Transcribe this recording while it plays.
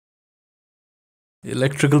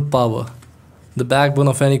Electrical power, the backbone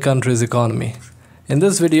of any country's economy. In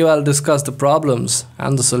this video, I'll discuss the problems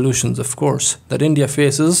and the solutions, of course, that India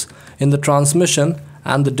faces in the transmission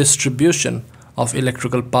and the distribution of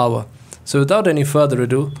electrical power. So without any further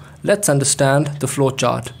ado, let's understand the flow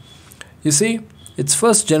chart. You see, it's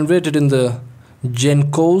first generated in the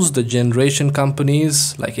GenCos, the generation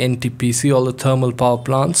companies like NTPC, all the thermal power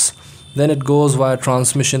plants. Then it goes via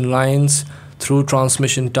transmission lines, through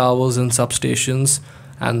transmission towers and substations,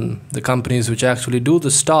 and the companies which actually do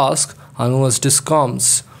this task are known as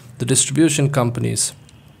DISCOMs, the distribution companies.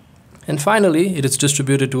 And finally, it is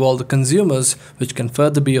distributed to all the consumers, which can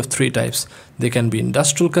further be of three types. They can be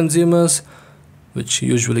industrial consumers, which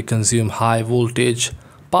usually consume high voltage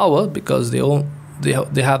power because they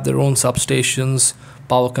have their own substations,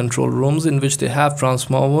 power control rooms in which they have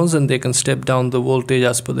transformers, and they can step down the voltage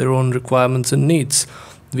as per their own requirements and needs.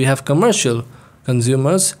 We have commercial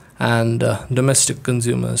consumers and domestic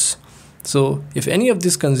consumers. So if any of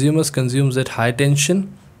these consumers consumes at high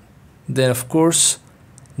tension, then of course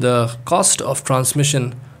the cost of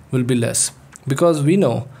transmission will be less, because we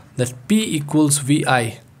know that P equals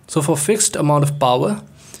VI. So for fixed amount of power,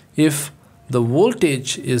 if the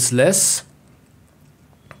voltage is less,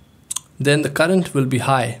 then the current will be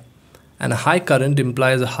high, and a high current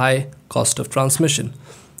implies a high cost of transmission.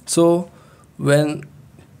 So when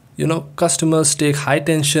customers take high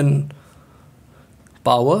tension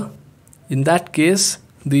power, in that case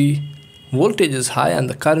the voltage is high and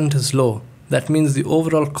the current is low. That means the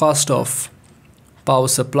overall cost of power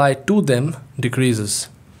supply to them decreases.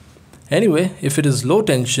 Anyway, if it is low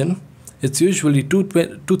tension, it's usually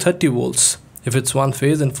 230 volts if it's one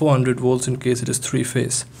phase and 400 volts in case it is three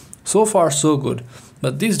phase. So far so good,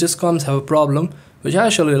 but these DISCOMs have a problem which I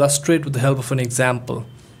shall illustrate with the help of an example.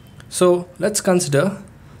 So let's consider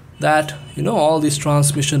that all these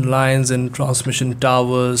transmission lines and transmission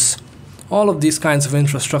towers, all of these kinds of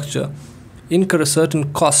infrastructure incur a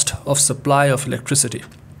certain cost of supply of electricity.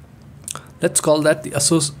 Let's call that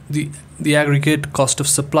the aggregate cost of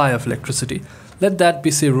supply of electricity. Let that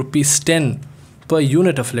be, say, rupees 10 per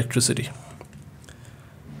unit of electricity.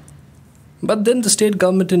 But then the state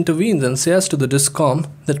government intervenes and says to the DISCOM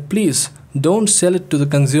that please don't sell it to the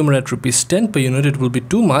consumer at rupees 10 per unit, it will be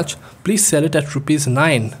too much, please sell it at rupees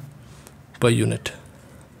 9 per unit.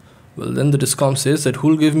 Well, then the DISCOM says that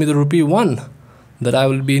who'll give me the rupee 1 that I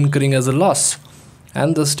will be incurring as a loss?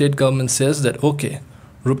 And the state government says that okay,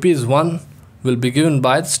 rupees 1 will be given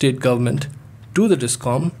by the state government to the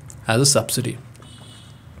DISCOM as a subsidy.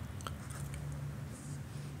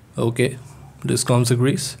 Okay, DISCOMs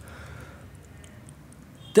agrees.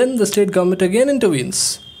 Then the state government again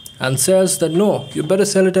intervenes and says that no, you better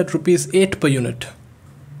sell it at rupees 8 per unit.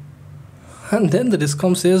 And then the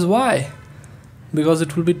DISCOM says why? Because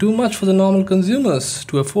it will be too much for the normal consumers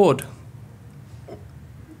to afford.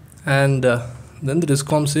 And then the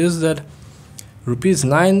DISCOM says that rupees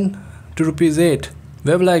 9 to rupees 8,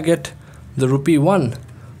 where will I get the rupee 1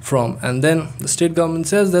 from? And then the state government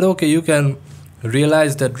says that okay, you can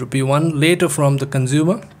realize that rupee 1 later from the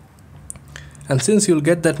consumer, and since you'll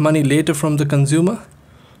get that money later from the consumer,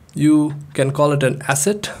 you can call it an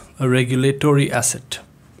asset, a regulatory asset.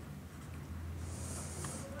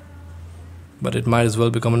 But it might as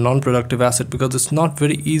well become a non-productive asset because it's not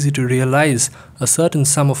very easy to realize a certain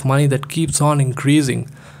sum of money that keeps on increasing.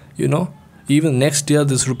 Even next year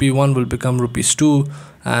this rupee 1 will become rupees 2,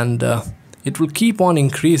 and it will keep on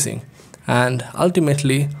increasing, and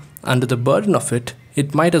ultimately under the burden of it,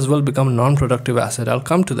 it might as well become a non-productive asset. I'll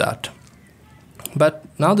come to that. But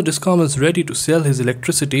now the DISCOM is ready to sell his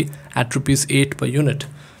electricity at rupees 8 per unit.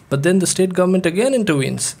 But then the state government again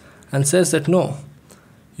intervenes and says that no,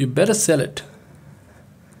 you better sell it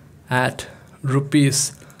at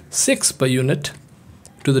rupees 6 per unit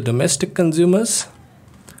to the domestic consumers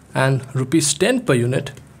and rupees 10 per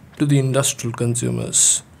unit to the industrial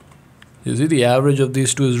consumers. You see, the average of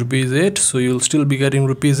these two is rupees 8, so you'll still be getting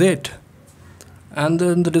rupees 8. And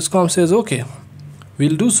then the DISCOM says okay,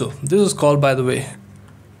 we'll do so. This is called, by the way,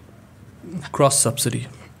 cross subsidy.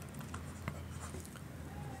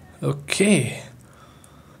 Okay,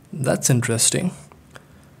 that's interesting.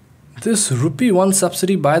 This rupee 1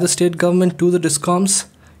 subsidy by the state government to the DISCOMs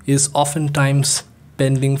is oftentimes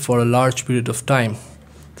pending for a large period of time.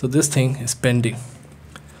 So this thing is pending.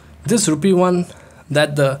 This rupee 1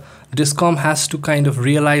 that the DISCOM has to kind of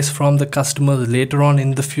realize from the customers later on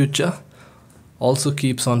in the future also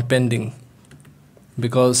keeps on pending,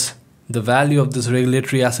 because the value of this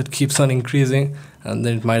regulatory asset keeps on increasing, and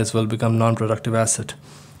then it might as well become non-productive asset.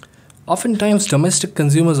 Oftentimes domestic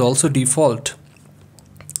consumers also default,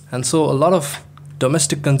 and so a lot of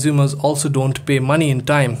domestic consumers also don't pay money in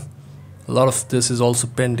time. A lot of this is also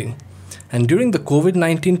pending. And during the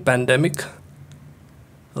COVID-19 pandemic,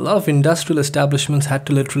 a lot of industrial establishments had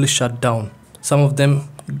to literally shut down. Some of them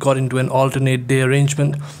got into an alternate day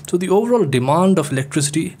arrangement. So the overall demand of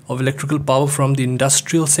electricity, of electrical power from the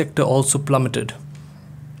industrial sector also plummeted.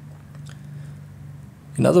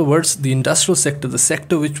 In other words, the industrial sector, the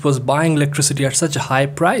sector which was buying electricity at such a high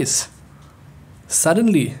price,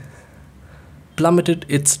 suddenly plummeted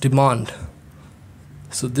its demand.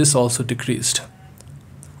 So this also decreased.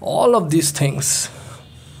 All of these things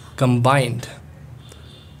combined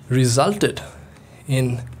resulted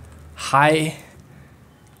in high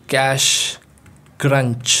cash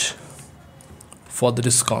crunch for the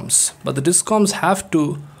DISCOMs. But the DISCOMs have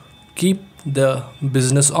to keep the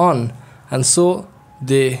business on, and so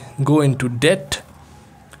they go into debt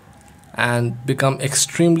and become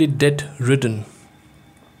extremely debt ridden.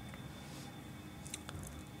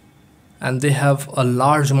 And they have a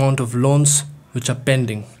large amount of loans which are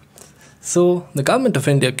pending. So the government of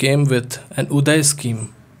India came with an Uday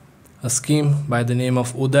scheme, a scheme by the name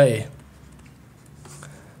of Uday,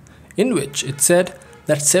 in which it said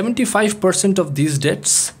that 75% of these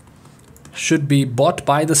debts should be bought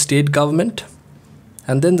by the state government,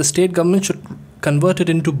 and then the state government should convert it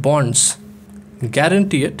into bonds,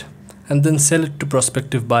 guarantee it, and then sell it to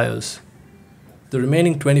prospective buyers. The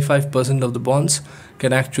remaining 25% of the bonds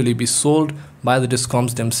can actually be sold by the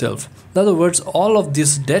DISCOMs themselves. In other words, all of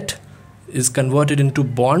this debt is converted into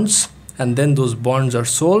bonds, and then those bonds are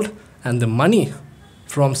sold, and the money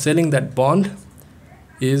from selling that bond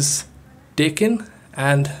is taken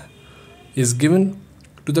and is given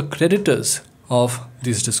to the creditors of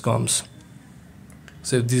these DISCOMs.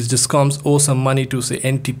 So if these DISCOMs owe some money to, say,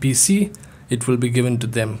 NTPC, it will be given to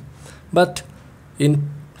them. But in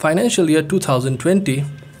financial year 2020,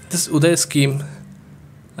 this Uday scheme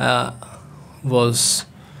was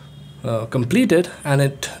completed, and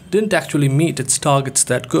it didn't actually meet its targets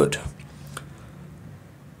that good.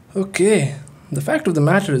 Okay, the fact of the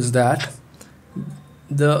matter is that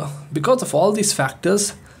because of all these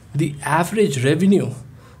factors, the average revenue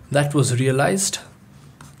that was realized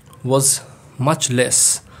was much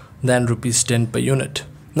less than rupees 10 per unit.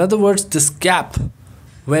 In other words, this gap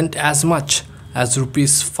went as much as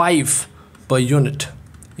rupees 5 per unit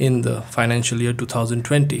in the financial year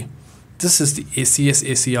 2020. This is the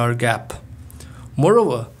ACS-ACR gap.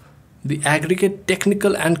 Moreover, the aggregate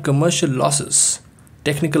technical and commercial losses,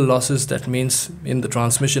 that means in the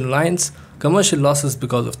transmission lines, commercial losses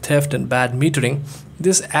because of theft and bad metering,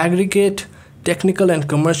 this aggregate technical and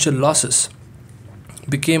commercial losses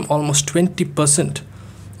became almost 20%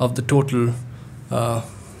 of the total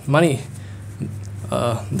money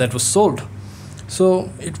that was sold.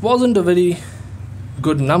 So it wasn't a very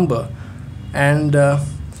good number. And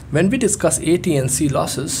when we discuss AT&C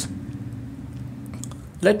losses,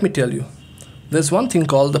 let me tell you, there's one thing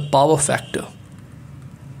called the power factor,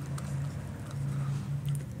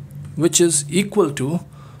 which is equal to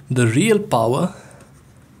the real power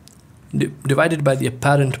divided by the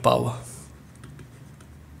apparent power.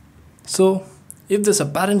 So if this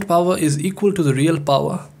apparent power is equal to the real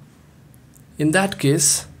power, in that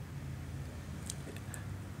case,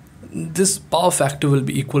 this power factor will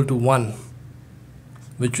be equal to 1,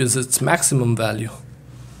 which is its maximum value.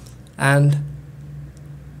 And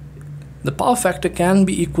the power factor can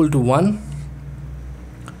be equal to 1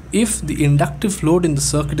 if the inductive load in the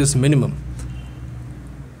circuit is minimum.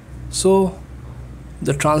 So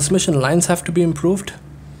the transmission lines have to be improved,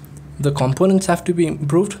 the components have to be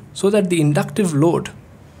improved so that the inductive load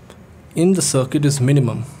in the circuit is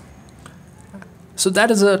minimum. So that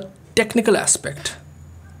is a technical aspect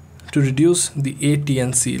to reduce the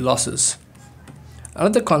AT&C losses.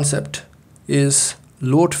 Another concept is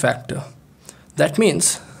load factor. That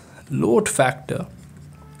means load factor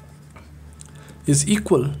is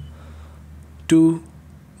equal to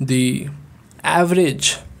the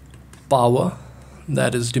average power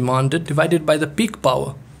that is demanded divided by the peak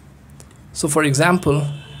power. So for example,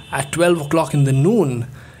 at 12 o'clock in the noon,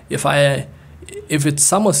 if it's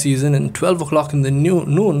summer season and 12 o'clock in the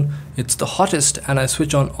noon, it's the hottest, and I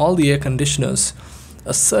switch on all the air conditioners,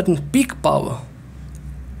 a certain peak power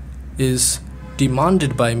is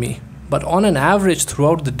demanded by me. But on an average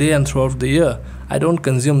throughout the day and throughout the year, I don't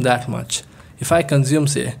consume that much. If I consume,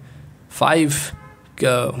 say, 5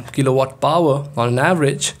 kilowatt power on an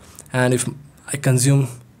average, and if I consume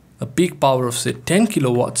a peak power of, say, 10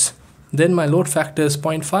 kilowatts, then my load factor is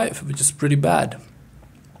 0.5, which is pretty bad.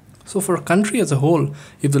 So for a country as a whole,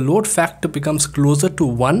 if the load factor becomes closer to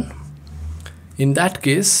 1, in that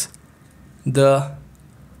case, the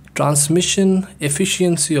transmission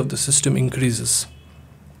efficiency of the system increases.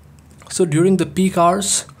 So during the peak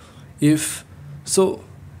hours, in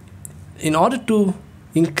order to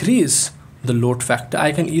increase the load factor,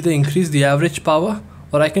 I can either increase the average power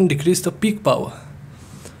or I can decrease the peak power.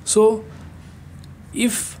 So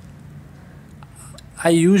if I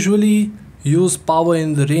usually use power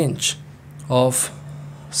in the range of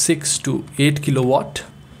 6 to 8 kilowatt,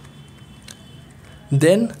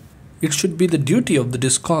 then it should be the duty of the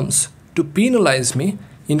DISCOMs to penalize me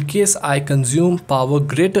in case I consume power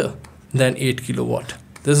greater than 8 kilowatt.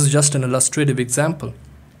 This is just an illustrative example.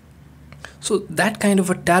 So that kind of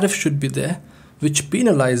a tariff should be there, which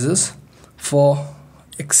penalizes for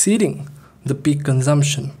exceeding the peak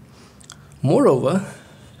consumption. Moreover,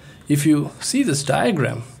 if you see this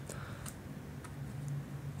diagram,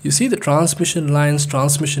 you see the transmission lines,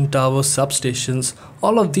 transmission towers, substations,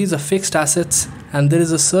 all of these are fixed assets, and there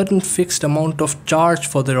is a certain fixed amount of charge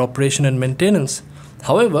for their operation and maintenance.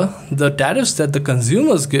 However, the tariffs that the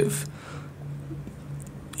consumers give,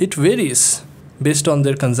 it varies based on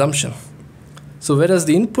their consumption. So whereas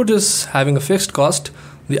the input is having a fixed cost,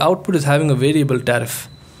 the output is having a variable tariff.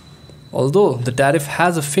 Although the tariff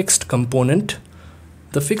has a fixed component,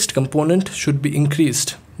 the fixed component should be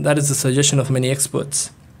increased. That is the suggestion of many experts.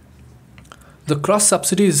 The cross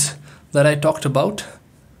subsidies that I talked about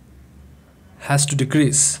has to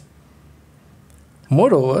decrease.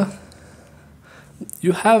 Moreover,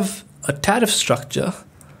 you have a tariff structure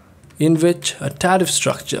in which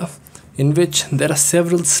there are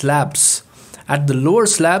several slabs. At the lower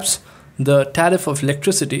slabs, the tariff of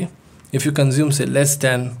electricity, if you consume say less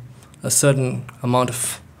than a certain amount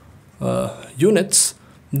of units,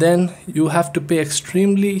 then you have to pay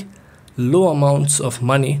extremely low amounts of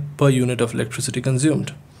money per unit of electricity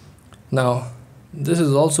consumed. Now, this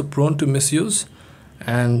is also prone to misuse,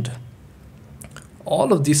 and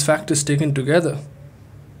all of these factors taken together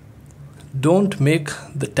don't make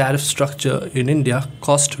the tariff structure in India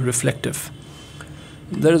cost reflective.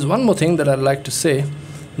 There is one more thing that I'd like to say,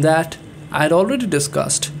 that I'd already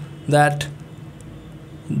discussed that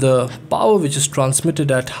the power which is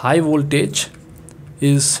transmitted at high voltage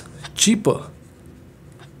is cheaper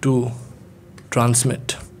to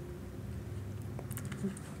transmit,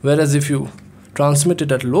 whereas if you transmit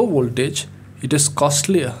it at low voltage, it is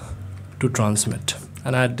costlier to transmit,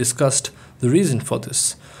 and I had discussed the reason for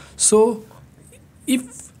this. So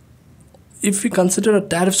if we consider a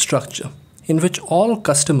tariff structure in which all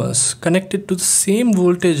customers connected to the same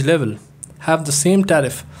voltage level have the same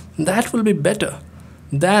tariff, that will be better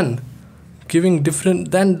than taking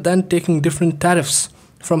different tariffs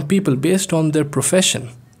from people based on their profession,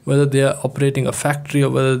 whether they are operating a factory or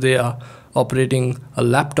whether they are operating a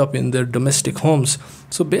laptop in their domestic homes.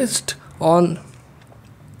 So based on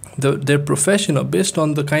their profession or based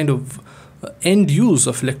on the kind of end use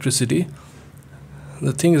of electricity,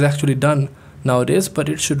 the thing is actually done nowadays, but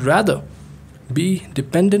it should rather be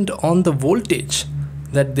dependent on the voltage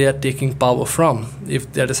that they are taking power from.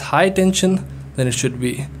 If there is high tension, then it should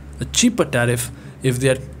be a cheaper tariff. If they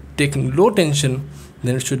are taking low tension,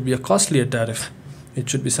 then it should be a costlier tariff. It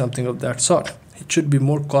should be something of that sort. It should be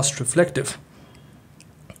more cost reflective.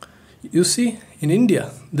 You see, in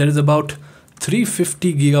India, there is about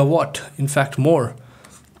 350 gigawatt, in fact more,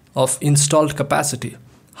 of installed capacity.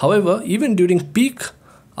 However, even during peak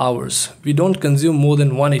hours, we don't consume more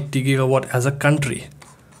than 180 gigawatt as a country.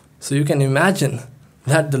 So you can imagine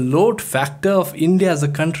that the load factor of India as a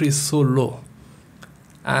country is so low.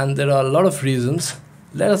 And there are a lot of reasons.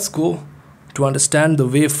 Let us go to understand the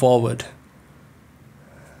way forward.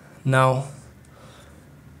 Now,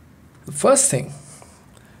 the first thing,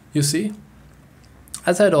 you see,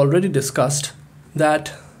 as I had already discussed,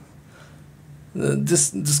 that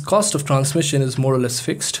this cost of transmission is more or less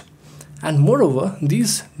fixed, and moreover,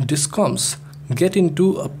 these DISCOMs get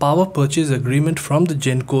into a power purchase agreement from the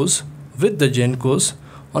GENCOs with the GENCOs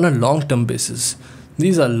on a long-term basis.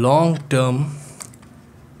 These are long-term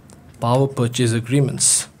power purchase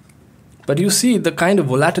agreements. But you see the kind of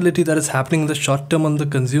volatility that is happening in the short term on the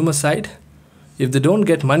consumer side. If they don't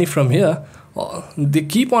get money from here, they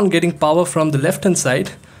keep on getting power from the left-hand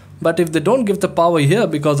side. But if they don't give the power here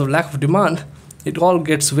because of lack of demand, it all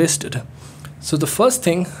gets wasted. So the first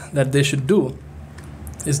thing that they should do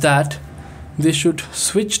is that they should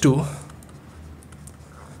switch to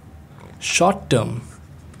short-term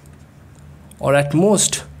or at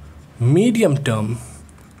most medium-term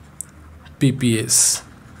PPAs,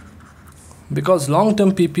 because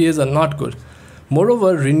long-term PPAs are not good.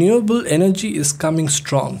 Moreover, renewable energy is coming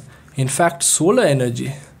strong. In fact, solar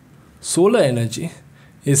energy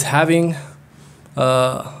is having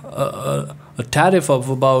a a tariff of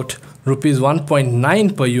about rupees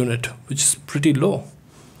 1.9 per unit, which is pretty low,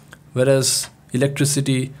 whereas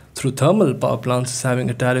electricity through thermal power plants is having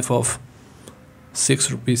a tariff of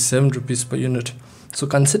 6 rupees, 7 rupees per unit. So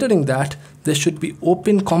considering that, there should be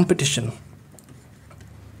open competition.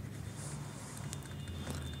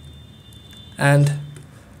 And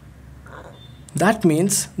that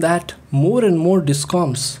means that more and more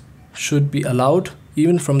DISCOMs should be allowed,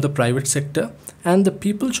 even from the private sector, and the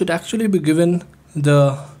people should actually be given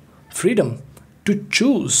the freedom to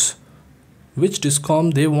choose which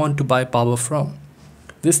DISCOM they want to buy power from.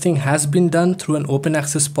 This thing has been done through an open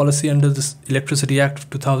access policy under this Electricity Act of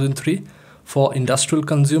 2003 for industrial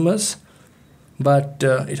consumers, but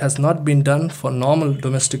it has not been done for normal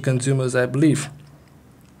domestic consumers, I believe.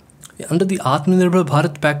 Under the Atmanirbhar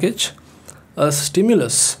Bharat package, a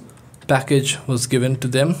stimulus package was given to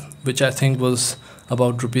them, which I think was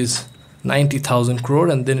about rupees 90,000 crore,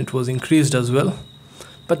 and then it was increased as well.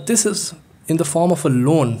 But this is in the form of a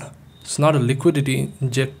loan. It's not a liquidity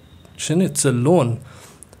injection, it's a loan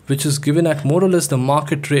which is given at more or less the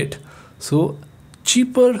market rate. So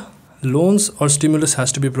cheaper loans or stimulus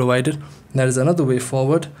has to be provided. There is another way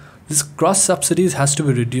forward. This cross subsidies has to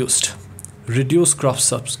be reduced. Reduce cross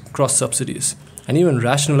subsidies and even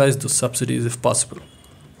rationalize those subsidies if possible.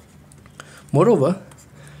 Moreover,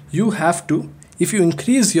 you have to, if you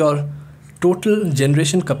increase your total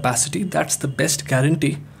generation capacity, that's the best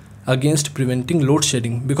guarantee against preventing load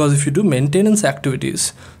shedding. Because if you do maintenance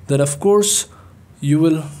activities, then of course you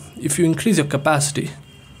will, if you increase your capacity,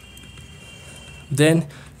 then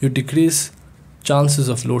you decrease chances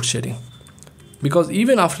of load shedding. Because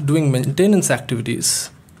even after doing maintenance activities,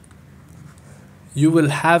 you will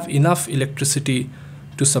have enough electricity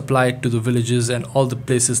to supply it to the villages and all the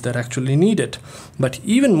places that actually need it. But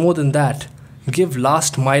even more than that, give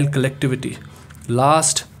last mile connectivity.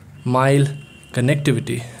 Last mile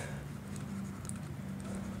connectivity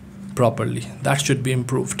properly. That should be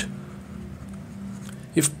improved.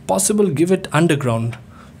 If possible, give it underground,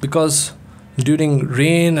 because during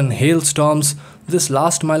rain and hailstorms, this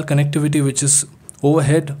last mile connectivity, which is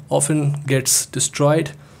overhead, often gets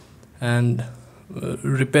destroyed, and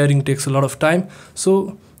repairing takes a lot of time.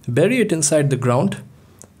 So bury it inside the ground,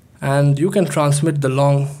 and you can transmit the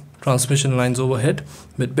long transmission lines overhead,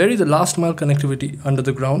 but bury the last mile connectivity under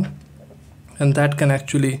the ground, and that can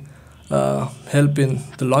actually help in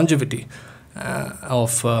the longevity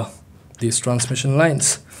of these transmission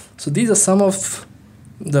lines. So these are some of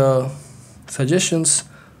the suggestions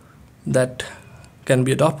that can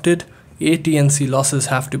be adopted. AT&C losses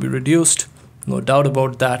have to be reduced, no doubt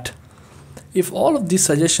about that. If all of these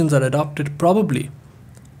suggestions are adopted, probably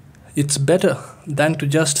it's better than to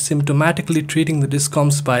just symptomatically treating the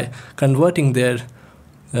DISCOMs by converting their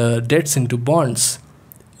debts into bonds.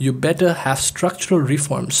 You better have structural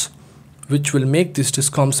reforms which will make these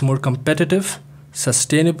DISCOMs more competitive,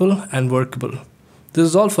 sustainable and workable. This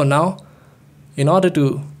is all for now. In order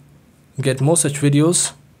to get more such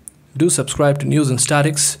videos, do subscribe to News and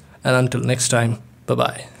Statics, and until next time,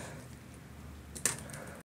 bye-bye.